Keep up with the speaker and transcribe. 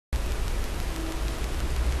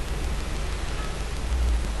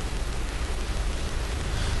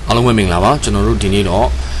အားလုံးပဲမင်္ဂလာပါကျွန်တော်တို့ဒီနေ့တော့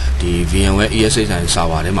ဒီ VMWare ESXI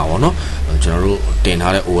server ထဲမှာပေါ့နော်ကျွန်တော်တို့တင်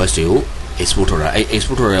ထားတဲ့ OS တွေကို export ထုတ်တာအဲ့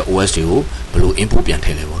export ထုတ်တဲ့ OS တွေကိုဘယ်လို import ပြန်ထ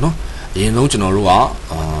ည့်လဲပေါ့နော်အရင်ဆုံးကျွန်တော်တို့က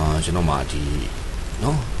ကျွန်တော်မှာဒီ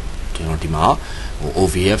နော်ကျွန်တော်ဒီမှာ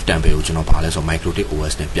OVF template ကိုကျွန်တော်ဗာလဲဆို Mikrotik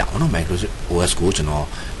OS နဲ့ပြပါနော် Mikrotik OS ကိုကျွန်တော်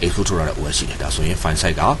export ထုတ်ရတဲ့ OS ရှိတယ်ဒါဆိုရင် file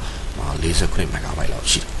size က49 MB လောက်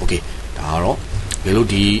ရှိတယ် okay ဒါကတော့ဘယ်လို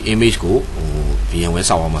ဒီ image ကိုVMWare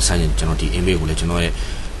server မှာဆက်ရင်ကျွန်တော်ဒီ image ကိုလည်းကျွန်တော်ရဲ့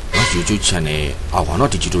YouTube channel အောက်ပါเนาะ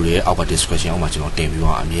ဒီ tutorial အောက်က description အောက်မှာကျွန်တော်တင်ပြီး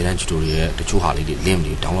တော့အမြဲတမ်း tutorial တချို့ဟာလေးတွေ link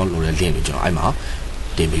တွေ download လုပ်တဲ့ link တွေကျွန်တော်အဲ့မှာ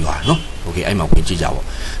တင်ပေးပါเนาะ okay အဲ့မှာဝင်ကြည့်ကြပါ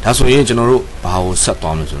ဒါဆိုရင်ကျွန်တော်တို့ဘာကိုဆက်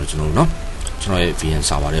သွားမလဲဆိုတော့ကျွန်တော်တို့เนาะကျွန်တော်ရဲ့ VM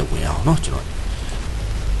server ထဲဝင်အောင်เนาะကျွန်တော်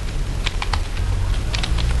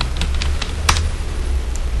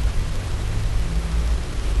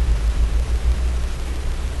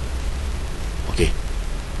okay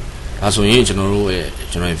ဒါဆိုရင်ကျွန်တော်တို့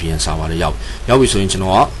ရဲ့VM server ထဲရောက်ပြီဆိုရင်ကျွန်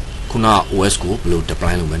တော်ကခုန OS ကိုဘယ်လို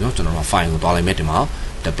deploy လုပ်မလဲเนาะကျွန်တော်တို့ file ကိုတွားလိုက်မယ်ဒီမှာ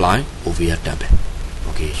deploy OVF template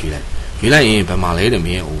okay ရွေးလိုက်ရင်ဘယ်မှာလဲတဲ့မ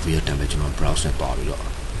င်း OVF template ကျွန်တော် browse နဲ့တွားပြီးတော့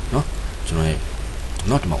เนาะကျွန်တော်ရဲ့เ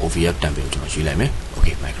นาะဒီမှာ OVF template ကိုကျွန်တော်ရွေးလိုက်မယ်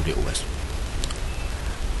okay Mikrotik OS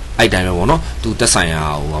အဲ့တိုင်းပဲပေါ့เนาะသူတက်ဆိုင်ရာ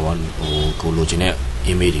ကိုလိုချင်တဲ့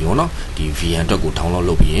image တွေပေါ့เนาะဒီ VM အတွက်ကို download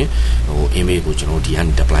လုပ်ပြီးရင်image ကိုကျွန်တော်ဒီက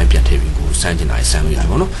နေ deploy ပြန်ထည့်ပြီးကိုစမ်းချင်တာစမ်းလို့ရတယ်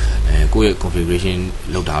ပေါ့เนาะကိုယ့်ရဲ့ configuration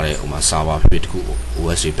လုပ်ထားတဲ့server ဖြစ်တခု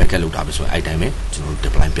OS တွေ backup လုပ်ထားပြီဆိုရင်အဲ့တိုင်းပဲကျွန်တော်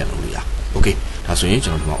deploy ပြန်လုပ်လို့ရ okay ဒါဆိုရင်ကျွ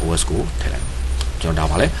န်တော်ဒီမှာ OS ကိုထည့်လိုက်ကျွန်တော်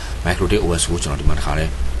ဒါပါလဲ Mikrotik OS ကိုကျွန်တော်ဒီမှာတစ်ခါလဲ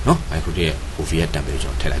เนาะ Mikrotik ရဲ့ OVF template ကျွ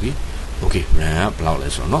န်တော်ထည့်လိုက်ပြီ okay run ကဘယ်လောက်လဲ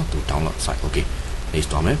ဆိုတော့เนาะသူ download site okay next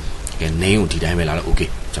သွားမယ်ကဲ name ကိုဒီတိုင်းပဲလာတော့ okay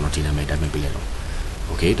ကျွန်တော်ဒီနာမည်တိုင်းပဲပေးလိုက်တော့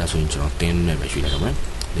okay ဒါဆိုရင်ကျွန်တော်တင်းနဲ့ပဲရွှေ့လိုက်တော့မယ်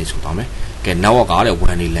next ကိုသွားမယ်ကဲ network ကတဲ့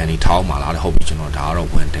WAN နေ LAN နေထောင်းမှာလားတဲ့ဟုတ်ပြီကျွန်တော်ဒါကတော့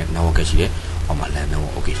WAN တဲ့ network ကရှိတယ်ဟောမှာ LAN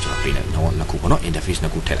network okay ကျွန်တော်ပေးလိုက် network နှစ်ခုပေါ့နော် interface နှ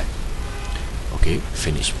စ်ခုထည့်လိုက် okay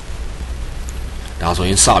finish ဒါဆို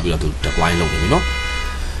ရင်စပြီးတော့သူ deploy လုပ်နေပြီနော်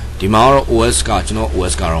ဒီမှာတော့ OS ကကျွန်တော်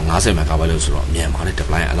OS ကတော့50 MB လို့ဆိုတော့အမြန်ပါတယ်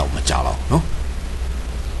deploy အဲ့လောက်မကြတော့နော်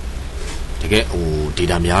တကယ်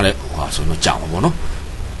data များတဲ့ဟာဆိုတော့ကြာမှာပေါ့နော်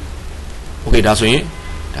okay ဒါဆိုရင်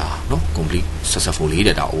ဒါနော် complete successfully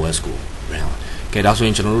တဲ့ဒါ OS ကို run ကဲဒါဆိုရ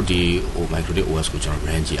င်ကျွန်တော်တို့ဒီ Mikrotik OS ကိုကျွန်တော်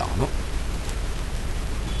run ကြည့်အောင်နော်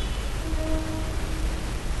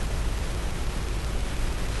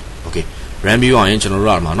okay run ပြီးအောင်ရင်ကျွန်တော်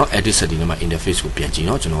တို့ကမှာနော် edit setting နဲ့မှာ interface ကိုပြန်ကြည့်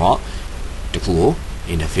နော်ကျွန်တော်ကတခုကို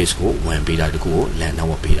interface ကို WAN ပေးတာတခုကို LAN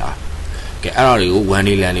network ပေးတာကဲအဲ့ဒါတွေကို WAN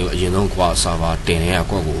နဲ့ LAN တွေကိုအရင်ဆုံးကွာ server တင်နေတဲ့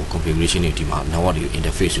ကွက်ကို configuration တွေဒီမှာ network တွေ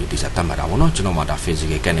interface ကိုဒီစားတတ်မှတ်တာပေါ့နော်ကျွန်တော်မှာဒါ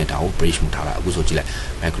physical connector ကို bridge မှုထားတာအခုဆိုကြည့်လိုက်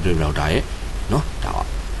Mikrotik router ရဲ့နော်ဒါ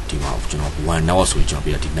ဒီမှာကျွန်တော် WAN network ဆိုကျွန်တော်ပြ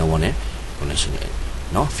တာဒီ network နဲ့ connection နဲ့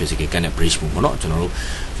နော် physical connect bridge မှုပေါ့နော်ကျွန်တော်တို့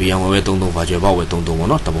VMWare 33 virtual box ဝယ်33ပေါ့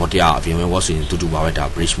နော်တဘောတရား VMWare ဆိုရင်တူပါပဲဒါ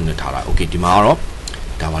bridge မှုနဲ့ထားတာ okay ဒီမှာကတော့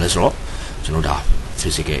ဒါပါလဲဆိုတော့ကျွန်တော်ဒါ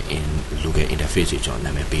physical in local interface ကိုကျွန်တော်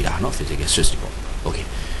နာမည်ပေးတာနော် physical switch ပေါ့ okay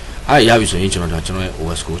အဲ့ရပြီဆိုရင်ကျွန်တော်ရဲ့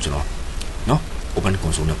OS ကိုကျွန်တော်နော် open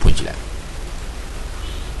console နဲ့ဖွင့်ကြည့်လိုက်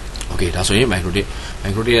okay ဒါဆိုရင် Mikrotik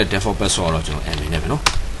ရဲ့ default password တော့ကျွန်တော် admin နဲ့ပဲနော်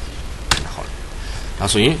ဟုတ်ဒါ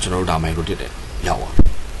ဆိုရင်ကျွန်တော်တို့ဒါ Mikrotik တဲ့ရောက်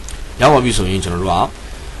ပါပြီဆိုရင်ကျွန်တော်တို့က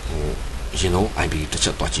အရင်ဆုံး IP တစ်ချ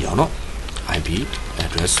က်သွားကြည့်အောင်နော် IP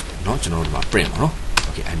address နော်ကျွန်တော်တို့ဒီမှာ print ပါနော်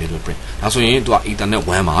okay IP address print ဒါဆိုရင်သူက Ethernet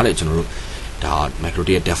 1ပါတဲ့ကျွန်တော်တို့ဒါ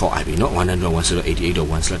Mikrotik ရဲ့ default IP နော်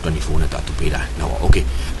 192.168.1/24 နဲ့တာသူပေးတာနော် okay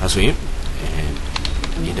ဒါဆိုရင်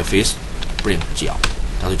interface print ကြည့်အောင်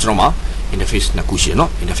ဒါဆိုကျွန်တော်မှာ interface နှစ်ခုရှိရနော်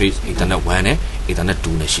interface Ethernet 1နဲ့ Ethernet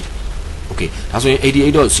 2နဲ့ရှိ okay ဒါဆိုရင်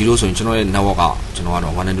 88.0 ဆိုရင်ကျွန်တော်ရဲ့ network ကကျွန်တော်က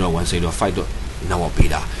တော့ 192.168.5. network ပေး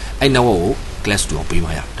တာအဲ့ network ကို class 2အောင်ပေး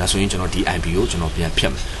မှာရဒါဆိုရင်ကျွန်တော်ဒီ IP ကိုကျွန်တော်ပြန်ဖြ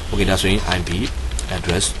တ်မယ် okay ဒါဆိုရင် IP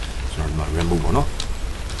address ကျွန်တော်ဒီမှာ remove ပေါ့နော်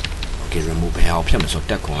okay remove ဘယ်အောင်ဖြတ်မယ်ဆိုတော့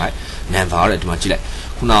တက်ခွန်လိုက် number တဲ့ဒီမှာကြည့်လိုက်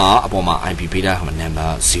ခုနကအပေါ်မှာ IP ပေးတာမှာ number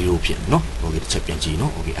 0ဖြစ်နော် okay တစ်ချက်ပြန်ကြည့်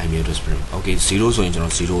နော် okay IP address print okay 0ဆိုရင်ကျွန်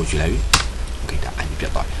တော်0ကိုရွေးလိုက်ပြီ okay ဒါ IP ပြ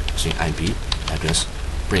တ်သွားပြီဆိုရင် IP address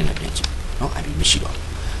print နဲ့ပြန်ကြည့်နော် IP မရှိတော့ဘူး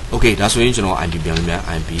okay ဒါဆိုရင်ကျွန်တော် IP ပြန်လို့များ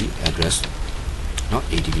IP address နော်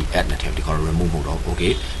add နဲ့ထည့်ဒီခေါ် remove မဟုတ်တော့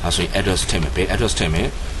okay ဒါဆိုရင် address ထည့်မယ်ဘယ် address ထည့်မယ်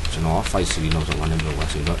ကျွန်တော် 5 လို့ဆို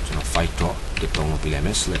1.1 ဆိုတော့ကျွန်တော် 5.13 လို့ပေးလိုက်မ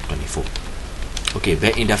ယ် /24 okay ဘ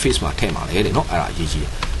ယ် interface မှာထည့်မှာလဲတဲ့နော်အဲ့ဒါအရေးကြီးတ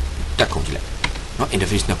ယ်တက်ကုန်ကြည့်လိုက်နော်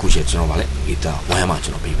interface နှစ်ခုရှိကျွန်တော်ဗာလဲ ether 1မှာကျွ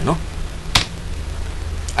န်တော်ပေးမယ်နော်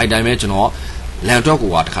အဲ့တိုင်းပဲကျွန်တော် LAN တော့ကို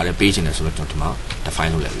ကတခါလေးပေးချင်တယ်ဆိုတော့ကျွန်တော်ဒီမှာ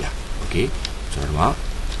define လုပ်လိုက်ပြီ okay ကျွန်တော်ဒီမှာ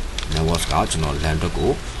network ကကျွန်တော် LAN တော့ကို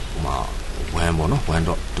ဟိုမှာ1ပေါ့နော်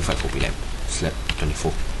 1.25 ကိုပေးလိုက်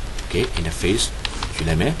 /24 okay interface ယူ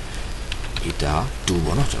လိုက်မယ် ether 2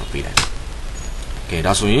ပေါ့နော်ကျွန်တော်ပေးလိုက် okay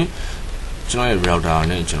ဒါဆိုရင်ကျွန်တော်ရဲ့ router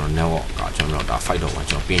နဲ့ကျွန်တော် network ကကျွန်တော် router 5.1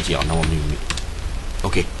ကျွန်တော်ပြင်ကြည့်အောင် network မြူ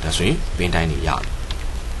Okay ဒါဆိုရင်ပင်တိုင်းနေရတယ်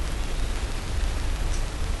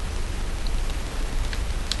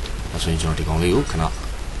ဒါဆိုရင်ကျွန်တော်ဒီကောင်လေးကိုခဏเ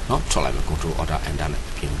นาะထွက်လိုက်မယ် control order enter နဲ့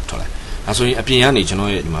ပြင်ထွက်လိုက်ဒါဆိုရင်အပြင်ကနေကျွန်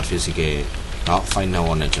တော်ရဲ့ဒီမှာ physical တော့ file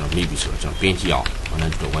network နဲ့ကျွန်တော်မိပြီဆိုတော့ကျွန်တော်ပြင်ကြည့်အောင်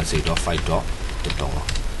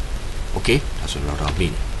 192.168.5.1 Okay ဒါဆိုရင် router မိ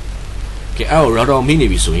နေကဲအဲ့တော့ router မိနေ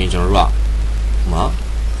ပြီဆိုရင်ကျွန်တော်တို့ကဟိုမှာ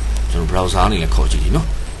ကျွန်တော် browser အနေနဲ့ခေါ်ကြည့်ဒီနော်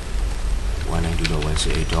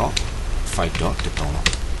 192.168.5.1 တော့ကျွန်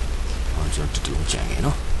တော်တူကြံခဲ့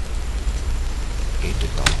နော်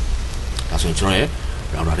8.1ဒါဆိုရင်ကျွန်တော်ရဲ့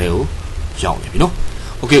router တွေကိုရောက်နေပြီနော်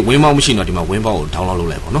Okay ဝင်းပေါင်းမရှိတော့ဒီမှာဝင်းပေါင်းကို download လုပ်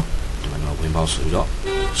လိုက်ပါနော်ဒီမှာဝင်းပေါင်းဆိုပြီးတော့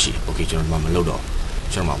ရှိ Okay ကျွန်တော်ဒီမှာမလုပ်တော့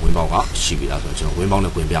ကျွန်တော်မှာဝင်းပေါင်းကရှိပြီလားဆိုတော့ကျွန်တော်ဝင်းပေါင်း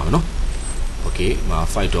နဲ့ဝင်ပြမယ်နော် Okay မှာ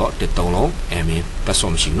 5.13 လုံး admin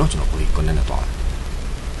password မရှိဘူးเนาะကျွန်တော်ကို connect နဲ့သွားတယ်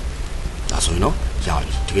ဒါဆိုရင်เนาะရ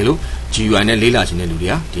ပြီတကယ်လို့ GUI နဲ့လေးလာခြင်းတဲ့လူတွေ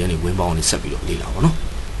ကဒီကနေ win bound နဲ့ဆက်ပြီးတော့လေးလာပါเนาะ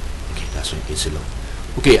Okay ဒါဆိုရင် exit လုပ်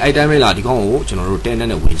Okay အဲ့တိုင်းပဲလာဒီကောင်ကိုကျွန်တော်တို့ 10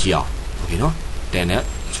 နဲ့ဝင်ကြည့်အောင် Okay เนาะ10 နဲ့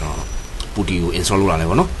ကျွန်တော် putty ကို install လုပ်လာလို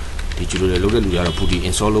က်ပါเนาะဒီ tutorial လုပ်တဲ့လူတွေကတော့ putty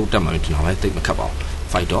install လုပ်တတ်မှာကျွန်တော်လည်းသိမခတ်ပါဘူး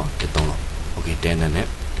 5.13 လုံး Okay 10 နဲ့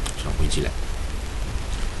ကျွန်တော်ဝင်ကြည့်လိုက်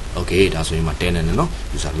Okay ဒါဆိုရင်မှာ10 နဲ့เนาะ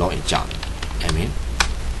user login ကြာတယ်admin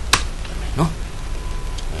เนาะ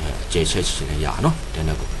ကျေချက်ချင်းလည်းရနော်တဲ့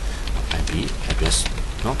နဲ့ကို IP address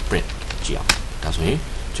နော် print ကြည့်အောင်ဒါဆိုရင်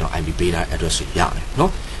ကျွန်တော် IP ပေးထား address ရရတယ်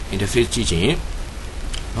နော် interface ကြည့်ချင်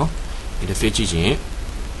နော် interface ကြည့်ချင်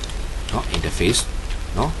နော် interface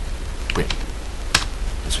နော် print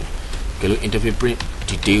ဒါဆိုရင်ကဲလို့ interface print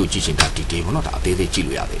detail ကိုကြည့်ချင်တာ detail ပေါ့နော်ဒါအသေးသေးကြည့်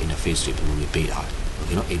လို့ရတယ် interface တွေဘယ်လိုပေးထားလဲ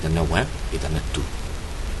okay နော် ethernet 1 ethernet 2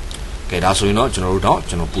ကဲဒါဆိုရင်တော့ကျွန်တော်တို့တော့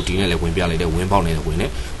ကျွန်တော် putty နဲ့လည်းဝင်ပြလိုက်တဲ့ win bound နဲ့ဝင်နေ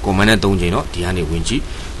command နဲ့3ချိန်တော့ဒီကနေဝင်ကြည့်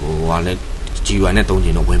ဟိုဟာလည်း GUI နဲ့3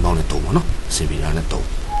ချိန်တော့ win bound နဲ့3ပါနော်အဆင်ပြေတာနဲ့3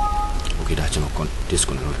 okay ဒါကျွန်တော်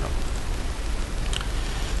disconnect လုပ်တော့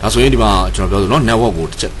ဒါဆိုရင်ဒီမှာကျွန်တော်ပြောဆိုနော် network ကို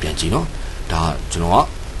တစ်ချက်ပြန်ကြည့်နော်ဒါကျွန်တော်က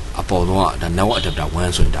အပေါ်ဆုံးကဒါ network adapter 1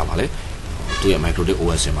ဆိုရင်ဒါပါလေသူရဲ့ Mikrotik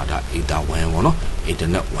OS မှာဒါ ether 1ပေါ့နော်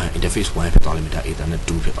internet 1 interface 1ဖြစ်သွားလိမ့်မယ်ဒါ ethernet 2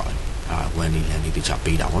ဖြစ်သွားလိမ့်မယ်ဒါ1နေလမ်းလေးတခြား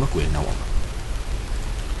ပေးတာပေါ့နော်ကိုယ့်ရဲ့ network မှာ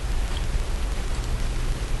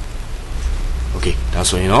Okay ဒါ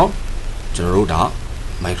ဆိုရင်တော့ကျွန်တော်တို့ဒါ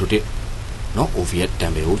Mikrotik เนาะ OVF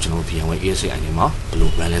template ကိုကျွန်တော် VMWare ESXI နဲ့မှာဘယ်လို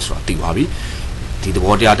run လဲဆိုတာသိပါပြီဒီသ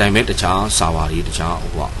ဘောတရားအတိုင်းပဲတခြား server တွေတခြား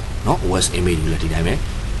ဟိုပေါ့เนาะ OS image တွေလည်းဒီတိုင်းပဲ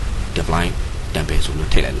deploy template ဆိုလို့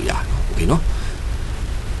ထည့်လိုက်လို့ရတယ် Okay เนาะ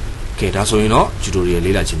Okay ဒါဆိုရင်တော့ tutorial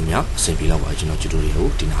လေးလာခြင်းများအဆင်ပြေတော့ပါကျွန်တော် tutorial ကို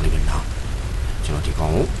ဒီနားလေးပဲနားကျွန်တော်ဒီကော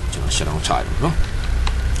င်ကိုကျွန်တော် shut down ချရတယ်เนาะ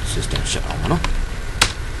system shut down ပါเนาะ